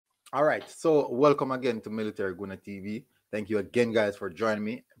All right. So welcome again to Military Guna TV. Thank you again, guys, for joining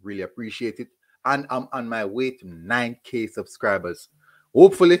me. Really appreciate it. And I'm on my way to 9K subscribers.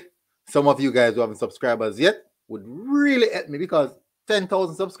 Hopefully, some of you guys who haven't subscribers yet would really help me because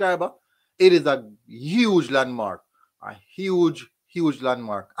 10,000 subscriber, it is a huge landmark. A huge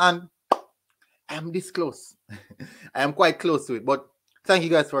landmark. And I'm this close. I am quite close to it. But thank you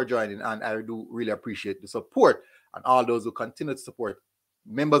guys for joining. And I do really appreciate the support and all those who continue to support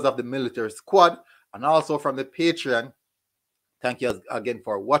members of the military squad and also from the Patreon. Thank you again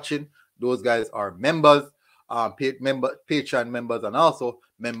for watching. Those guys are members, Patreon members, and also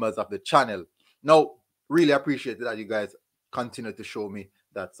members of the channel. Now, really appreciate that you guys continue to show me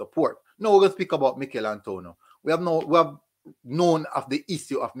that support. Now we're gonna speak about Michail Antonio. We have known of the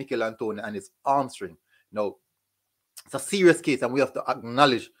issue of Michail Antonio and his hamstring. Now, it's a serious case, and we have to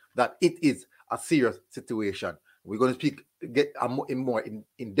acknowledge that it is a serious situation. We're going to get more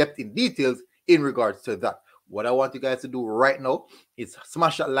in depth in details in regards to that. What I want you guys to do right now is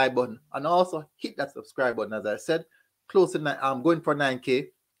smash that like button and also hit that subscribe button. As I said, close to 9. I'm going for 9K.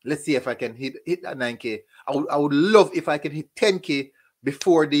 Let's see if I can hit that 9K. I would love if I can hit 10K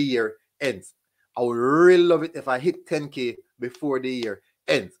before the year ends. I would really love it if I hit 10K before the year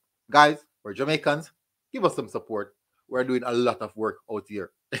ends. Guys, we're Jamaicans. Give us some support. We're doing a lot of work out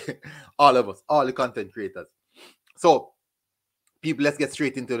here. All of us, all the content creators. So, people, let's get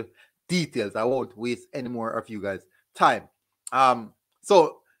straight into the details. I won't waste any more of you guys' time.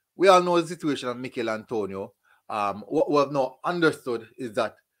 So we all know the situation of Michail Antonio. What we have now understood is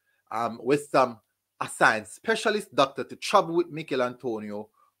that West Ham assigned specialist doctor to travel with Michail Antonio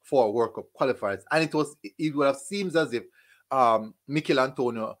for World Cup qualifiers, and it would have seemed as if Michail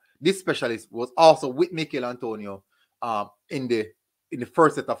Antonio, this specialist, was also with Michail Antonio in the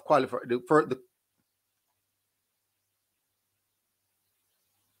first set of qualifiers.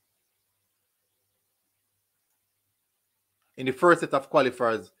 In the first set of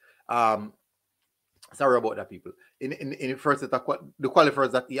qualifiers, sorry about that, people. In the first set of the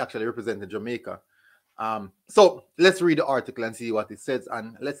qualifiers that he actually represented Jamaica. So let's read the article and see what it says,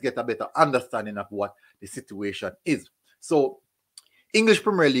 and let's get a better understanding of what the situation is. So, English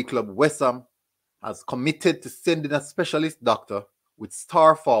Premier League club West Ham has committed to sending a specialist doctor with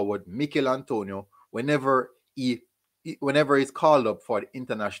star forward Michail Antonio whenever he's called up for the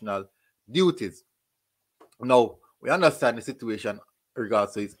international duties. Now, we understand the situation in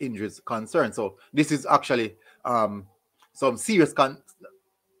regards to his injuries concern. So this is actually some serious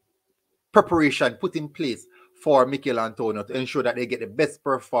preparation put in place for Michail Antonio to ensure that they get the best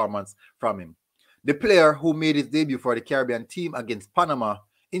performance from him. The player who made his debut for the Caribbean team against Panama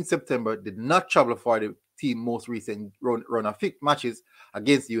in September did not travel for the team's most recent run of matches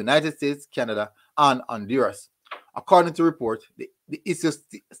against the United States, Canada, and Honduras. According to report, the issue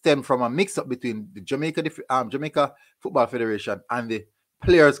stemmed from a mix-up between the Jamaica Football Federation and the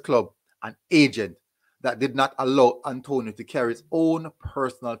Players Club and agent that did not allow Antonio to carry his own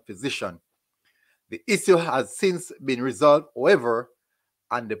personal physician. The issue has since been resolved, however,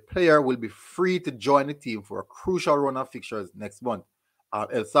 and the player will be free to join the team for a crucial run of fixtures next month.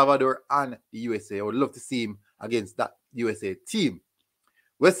 El Salvador and the USA. I would love to see him against that USA team.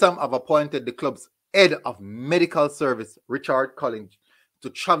 West Ham have appointed the club's head of medical service, Richard Collins, to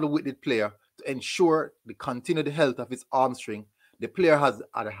travel with the player to ensure the continued health of his hamstring. The player has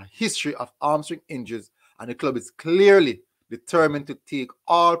had a history of hamstring injuries, and the club is clearly determined to take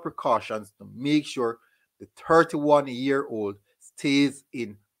all precautions to make sure the 31-year-old stays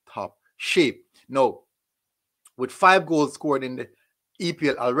in top shape. Now, with 5 goals scored in the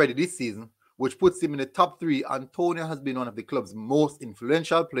EPL already this season, which puts him in the top 3, Antonio has been one of the club's most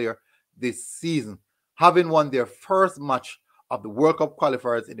influential players this season. Having won their first match of the World Cup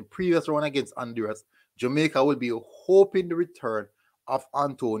qualifiers in the previous round against Honduras, Jamaica will be hoping the return of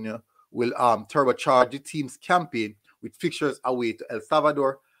Antonio will turbocharge the team's campaign with fixtures away to El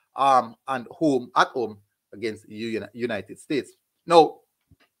Salvador and at home against the United States. Now,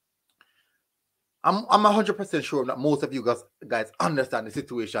 I'm 100% sure that most of you guys understand the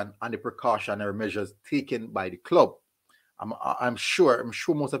situation and the precautionary measures taken by the club. I'm sure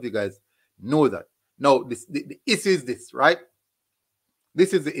most of you guys know that. Now, the issue is this, right?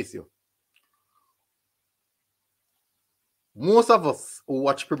 This is the issue. Most of us who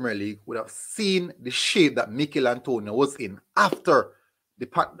watch Premier League would have seen the shape that Michail Antonio was in after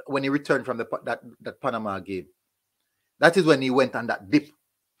when he returned from that Panama game. That is when he went on that dip.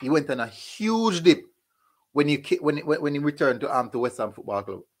 He went on a huge dip when he returned to West Ham Football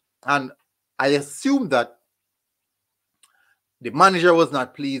Club, and I assume that the manager was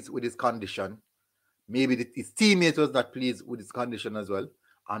not pleased with his condition. Maybe his teammates was not pleased with his condition as well,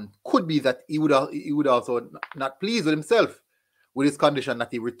 and could be that he would also not pleased with himself with his condition that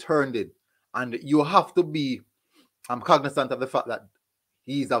he returned in. And you have to be cognizant of the fact that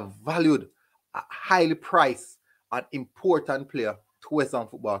he is a valued, a highly priced, and important player to West Ham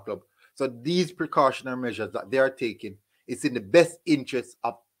Football Club. So these precautionary measures that they are taking is in the best interest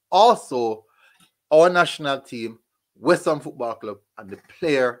of also our national team, West Ham Football Club, and the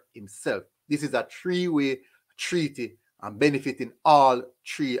player himself. This is a three-way treaty and benefiting all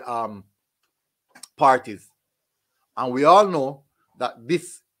three parties. And we all know that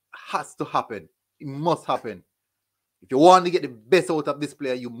this has to happen. It must happen. If you want to get the best out of this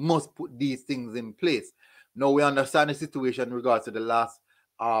player, you must put these things in place. Now we understand the situation in regards to the last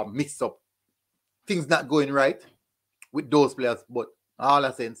mix-up. Things not going right with those players, but in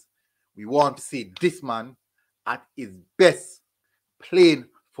all sense, we want to see this man at his best playing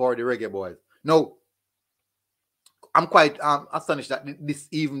for the Reggae Boyz. Now, I'm quite astonished that this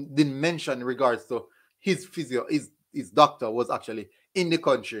even didn't mention in regards to his physio, his doctor was actually in the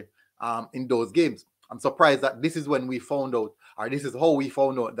country in those games. I'm surprised that this is when we found out, or this is how we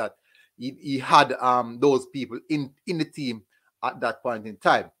found out that he had those people in the team at that point in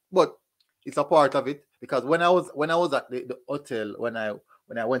time. But it's a part of it, because when I was at the hotel when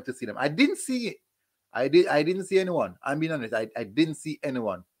I went to see them, I didn't see anyone. I'm being honest, I didn't see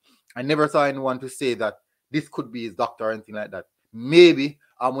anyone. I never saw anyone to say that this could be his doctor or anything like that. Maybe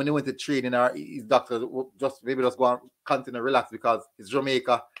when he went to training, or his doctor just go and continue to relax because it's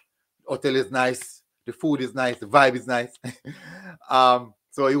Jamaica, hotel is nice, the food is nice, the vibe is nice.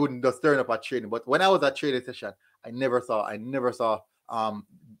 So he wouldn't just turn up at training. But when I was at training session, I never saw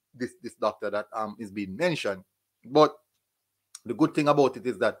this doctor that is being mentioned. But the good thing about it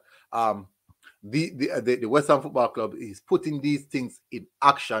is that the West Ham Football Club is putting these things in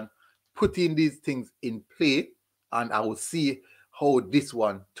action, putting these things in play, and I will see how this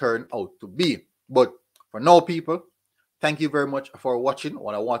one turned out to be. But for now, people, thank you very much for watching.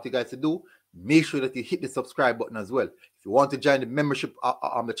 What I want you guys to do, make sure that you hit the subscribe button as well. If you want to join the membership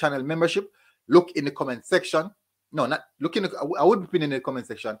on the channel membership, look in the comment section. No, not look in the, I would be pinning in the comment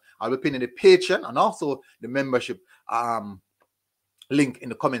section. I'll be pinning the Patreon and also the membership link in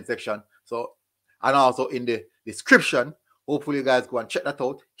the comment section. So, and also in the description. Hopefully you guys go and check that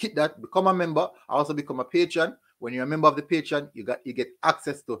out. Hit that, become a member, also become a patron. When you're a member of the Patreon, you get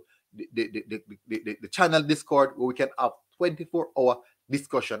access to the channel Discord, where we can have 24-hour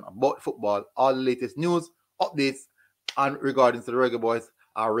discussion about football, all the latest news, updates, and regarding to the Reggae Boyz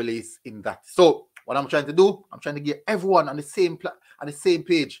are released in that. So what I'm trying to do, I'm trying to get everyone on the same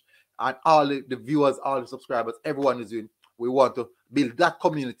page, and all the viewers, all the subscribers, everyone is doing. We want to build that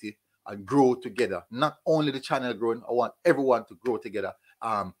community and grow together. Not only the channel growing, I want everyone to grow together,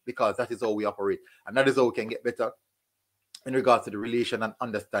 because that is how we operate, and that is how we can get better in regards to the relation and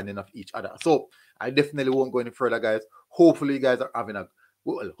understanding of each other. So I definitely won't go any further, guys. Hopefully you guys are having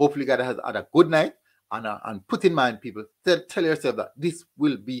hopefully you guys have had a good night, and put in mind, people, tell yourself that this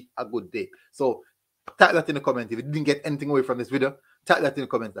will be a good day. So type that in the comment. If you didn't get anything away from this video, type that in the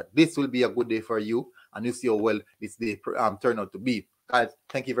comments that this will be a good day for you, and you see how well this day turn out to be. Guys,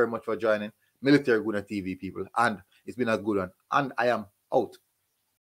 thank you very much for joining Military Guna TV, people, and it's been a good one, and I am out.